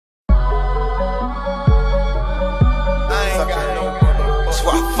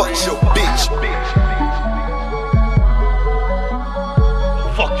fucked your bitch.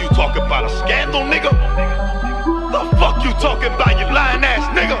 Fuck you talking about a scandal, nigga? The fuck you talking about, you lying ass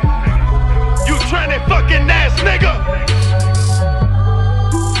nigga? You tranny fucking ass nigga?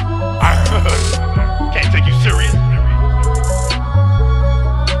 Can't take you serious.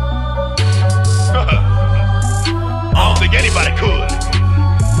 I don't think anybody could.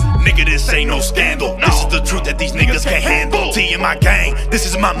 Nigga, this ain't no scandal. This is the truth that these niggas can't handle. T in my gang, this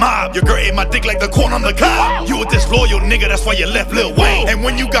is my mob. Your girl ate my dick like the corn on the cob. You a disloyal nigga, that's why you left Lil Wayne. And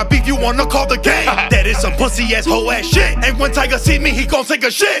when you got beef, you wanna call the gang. That is some pussy ass hoe ass shit. And when Tyga see me, he gon' take a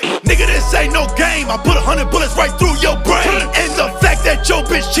shit. Nigga, this ain't no game. I put 100 bullets right through your brain. And the fact that your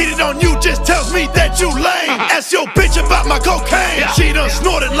bitch cheated on you just tells me that you lame. Ask your bitch about my cocaine. She done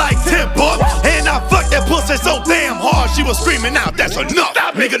snorted like 10 bucks. And I fucked that pussy so damn hard, she was screaming out, that's enough.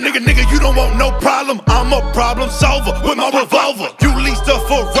 Nigga, you don't want no problem. I'm a problem solver with my revolver. You leased a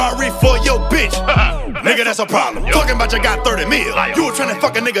Ferrari for your bitch. Nigga, that's a problem. Talking about you got 30 mil. You were trying to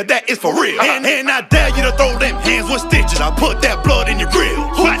fuck a nigga that is for real. And I dare you to throw them hands with stitches. I put that blood in your grill.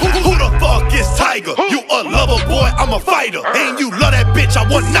 Who the fuck is Tyga? You a lover boy, I'm a fighter. And you love that bitch, I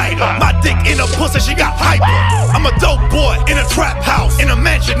one nighter. My dick in a pussy, she got hyper. I'm a dope boy in a trap house. In a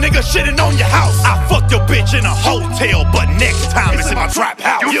mansion, nigga shitting on your house. I fucked your bitch in a hotel, but next time it's in my trap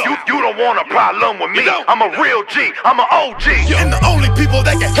house. You don't want a problem with me. I'm a real G, I'm an OG. And the only people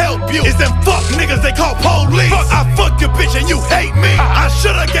that can help you is them fuck niggas they call police. I fucked your bitch and you hate me. I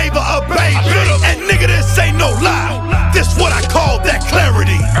shoulda gave her a baby. And nigga, this ain't no lie. This what I call that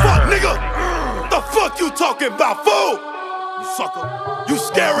clarity. Fuck nigga, the fuck you talking about, fool? You sucker, you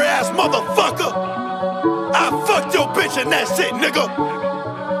scary ass motherfucker. I fucked your bitch and that's it, nigga.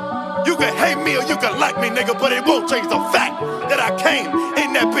 You can hate me or you can like me, nigga, but it won't change the fact that I came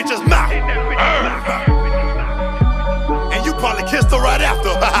in that bitch's mouth. And you probably kissed her right after.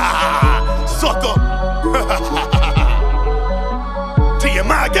 Sucker.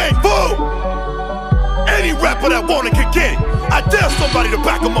 TMI gang, fool. Any rapper that want it can get it. I dare somebody to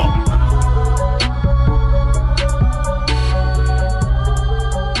back him up.